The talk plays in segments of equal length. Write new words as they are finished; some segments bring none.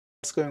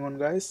What's going on,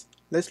 guys?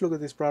 Let's look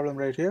at this problem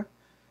right here.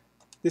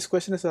 This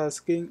question is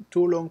asking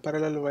two long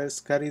parallel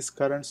wires carries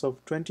currents of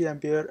 20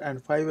 ampere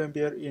and 5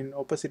 ampere in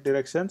opposite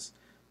directions.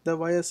 The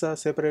wires are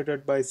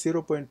separated by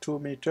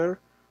 0.2 meter.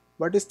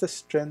 What is the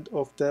strength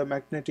of the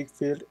magnetic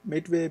field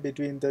midway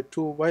between the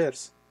two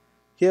wires?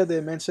 Here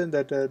they mention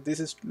that this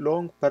is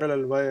long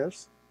parallel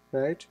wires,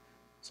 right?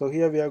 So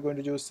here we are going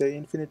to use the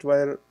infinite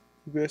wire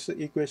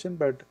equation,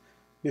 but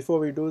before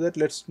we do that,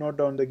 let's note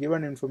down the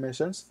given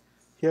informations.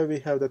 Here we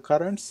have the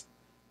currents.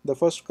 The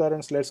first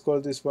currents, let's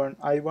call this one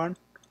I1,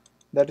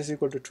 that is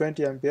equal to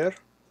 20 ampere,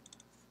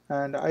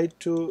 and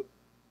I2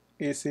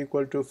 is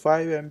equal to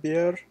 5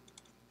 ampere,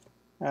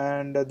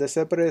 and the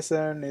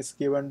separation is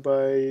given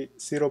by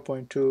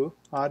 0.2,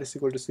 R is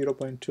equal to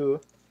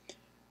 0.2,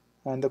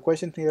 and the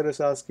question here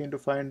is asking to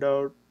find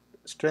out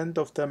strength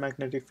of the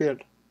magnetic field.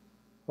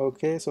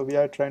 Okay, so we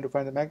are trying to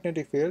find the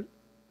magnetic field.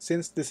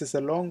 Since this is a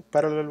long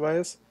parallel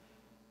wires,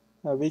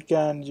 we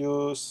can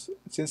use,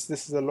 since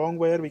this is a long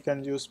wire, we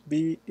can use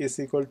B is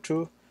equal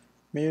to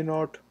mu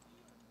naught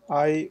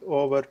I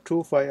over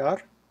 2 phi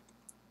r.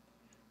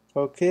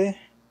 Okay,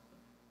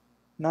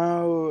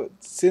 now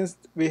since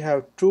we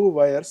have two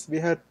wires, we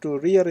had to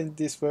rearrange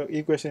this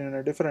equation in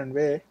a different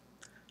way,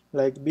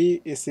 like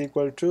B is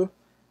equal to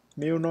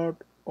mu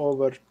naught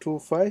over 2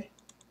 phi,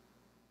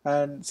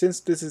 and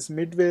since this is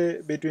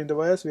midway between the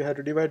wires, we have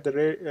to divide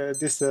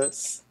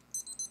the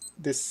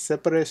this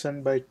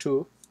separation by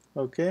 2.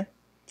 Okay,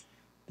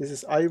 this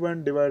is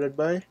I1 divided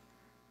by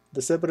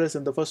the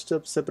separation, the first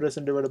step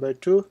separation divided by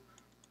 2,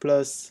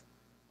 plus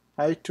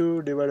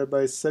I2 divided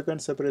by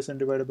second separation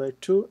divided by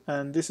 2,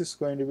 and this is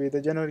going to be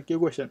the generic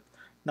equation.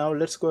 Now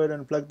let's go ahead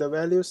and plug the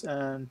values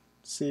and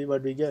see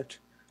what we get.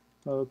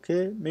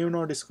 Okay, mu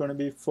naught is going to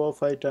be 4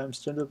 phi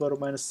times 10 to the power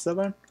minus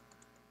 7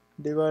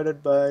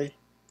 divided by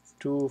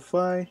 2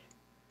 phi,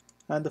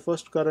 and the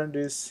first current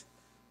is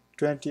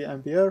 20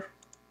 ampere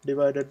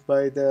divided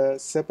by the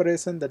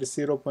separation, that is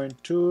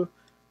 0.2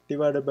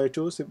 divided by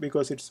 2,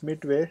 because it's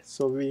midway,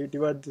 so we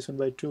divide this one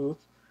by 2.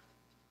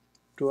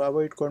 To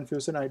avoid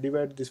confusion, I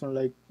divide this one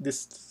like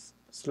this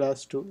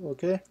slash 2.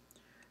 Okay,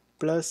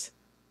 plus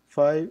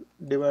 5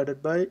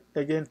 divided by,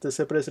 again the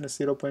separation is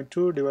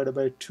 0.2 divided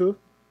by 2,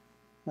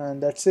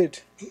 and that's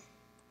it.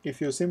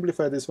 If you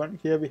simplify this one,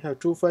 here we have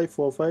 2 phi,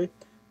 4 phi,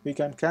 we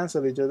can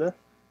cancel each other,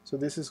 so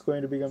this is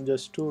going to become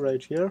just 2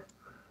 right here,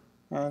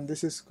 and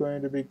this is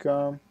going to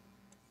become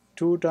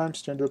 2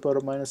 times 10 to the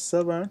power minus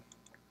 7.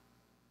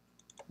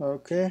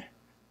 Okay,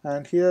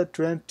 and here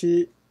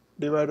 20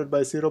 divided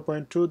by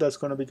 0.2, that's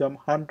going to become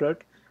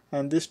 100,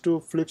 and this 2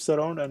 flips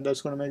around, and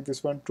that's going to make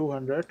this one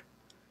 200,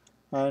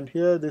 and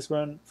here this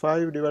one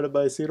 5 divided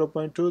by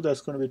 0.2,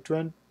 that's going to be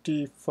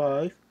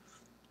 25,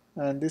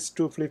 and this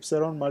 2 flips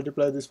around,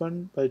 multiply this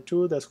one by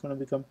 2, that's going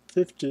to become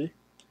 50.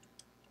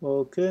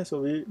 Okay,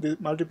 so we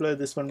multiply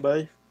this one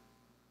by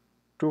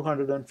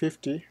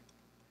 250.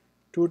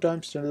 2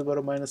 times 10 to the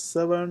power minus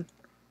 7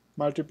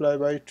 multiply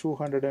by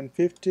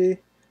 250,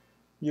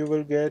 you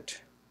will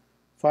get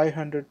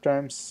 500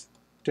 times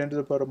 10 to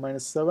the power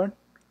minus 7.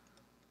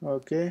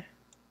 Okay,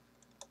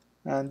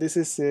 and this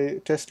is a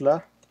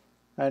Tesla,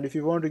 and if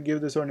you want to give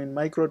this one in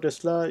micro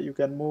Tesla, you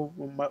can move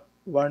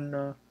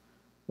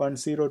one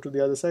zero to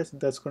the other side, so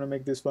that's going to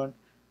make this one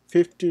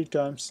 50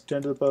 times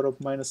 10 to the power of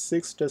minus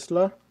 6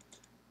 Tesla,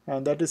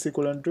 and that is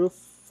equivalent to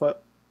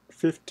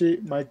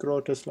 50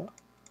 micro Tesla,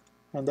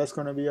 and that's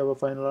going to be our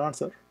final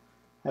answer.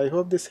 I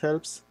hope this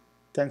helps.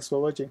 Thanks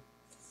for watching.